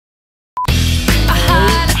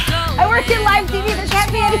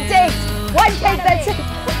take, that's it. A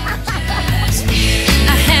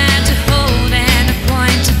hand to hold and a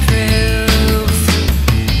point to prove.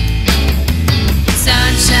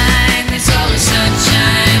 Sunshine, there's always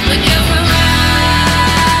sunshine when you're around.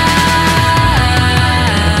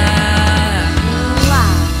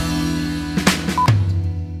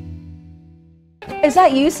 Is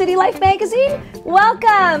that you, City Life Magazine?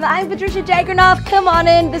 Welcome! I'm Patricia Jaggernauth. Come on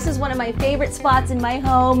in. This is one of my favorite spots in my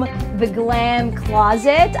home, the Glam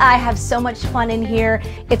Closet. I have so much fun in here.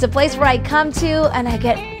 It's a place where I come to and I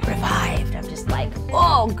get revived. I'm just like,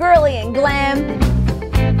 oh, girly and glam.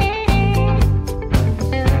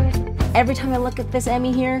 Every time I look at this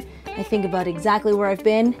Emmy here, I think about exactly where I've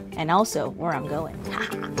been and also where I'm going.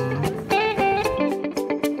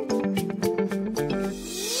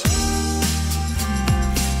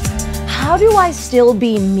 How do I still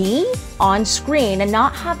be me on screen and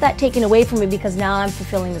not have that taken away from me because now I'm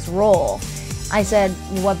fulfilling this role? I said,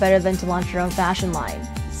 what better than to launch your own fashion line?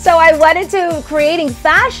 So I went into creating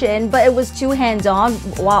fashion, but it was too hands-on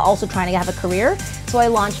while also trying to have a career. So I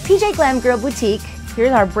launched PJ Glam Girl Boutique.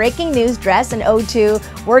 Here's our breaking news dress, an ode to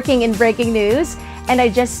working in breaking news. And I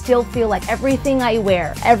just still feel like everything I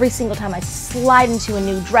wear, every single time I slide into a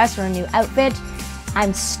new dress or a new outfit,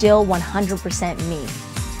 I'm still 100% me.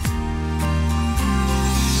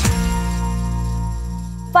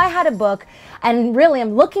 If I had a book, and really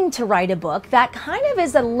I'm looking to write a book, that kind of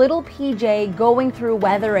is a little PJ going through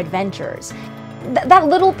weather adventures. That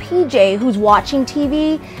little PJ who's watching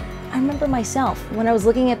TV, I remember myself when I was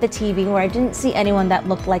looking at the TV where I didn't see anyone that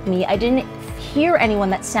looked like me, I didn't hear anyone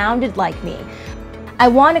that sounded like me. I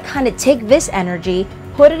want to kind of take this energy,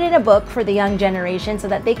 put it in a book for the young generation so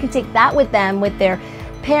that they can take that with them, with their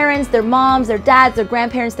parents, their moms, their dads, their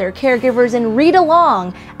grandparents, their caregivers, and read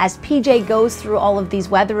along as PJ goes through all of these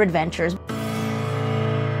weather adventures.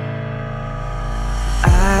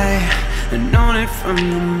 I've known it from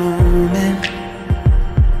the moment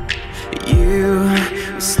you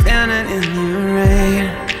were standing in the rain,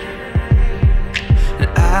 and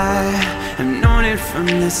I have known it from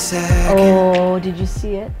the second. Oh, did you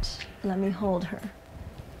see it? Let me hold her.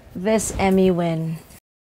 This Emmy win.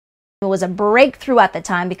 It was a breakthrough at the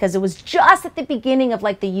time because it was just at the beginning of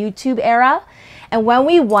like the YouTube era. And when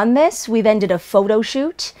we won this, we then did a photo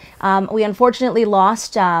shoot. We unfortunately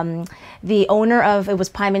lost the owner of, it was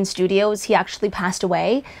Pyman Studios. He actually passed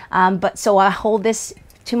away. But so I hold this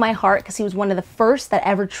to my heart because he was one of the first that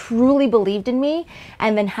ever truly believed in me.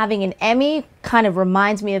 And then having an Emmy kind of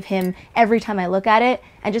reminds me of him every time I look at it,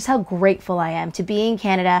 and just how grateful I am to be in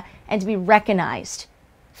Canada and to be recognized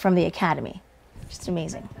from the Academy. Just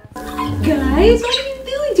amazing. Hi guys, what are you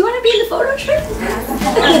doing? Do you want to be in the photo shoot?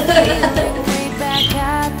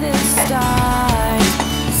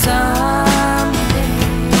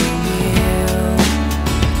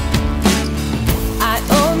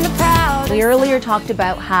 We earlier talked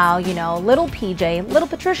about how, you know, little PJ, little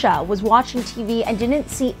Patricia was watching TV and didn't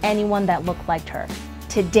see anyone that looked like her.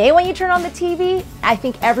 Today when you turn on the TV, I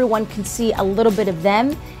think everyone can see a little bit of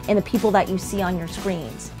them in the people that you see on your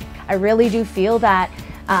screens. I really do feel that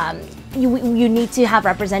you need to have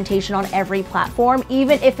representation on every platform,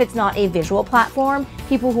 even if it's not a visual platform.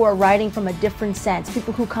 People who are writing from a different sense,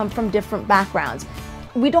 people who come from different backgrounds.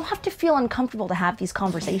 We don't have to feel uncomfortable to have these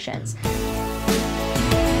conversations.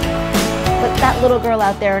 But that little girl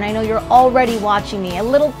out there, and I know you're already watching me, a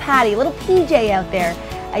little Patty, a little PJ out there,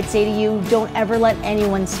 I'd say to you, don't ever let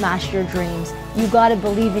anyone smash your dreams. You gotta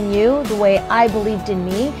believe in you the way I believed in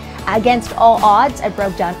me. Against all odds, I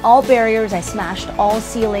broke down all barriers, I smashed all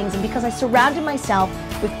ceilings, and because I surrounded myself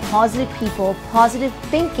with positive people, positive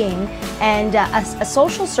thinking, and a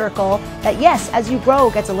social circle that, yes, as you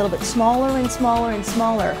grow, gets a little bit smaller and smaller and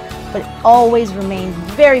smaller, but it always remained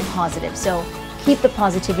very positive. So keep the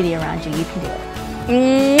positivity around you. You can do it.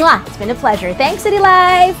 Mwah! It's been a pleasure. Thanks, City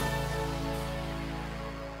Life!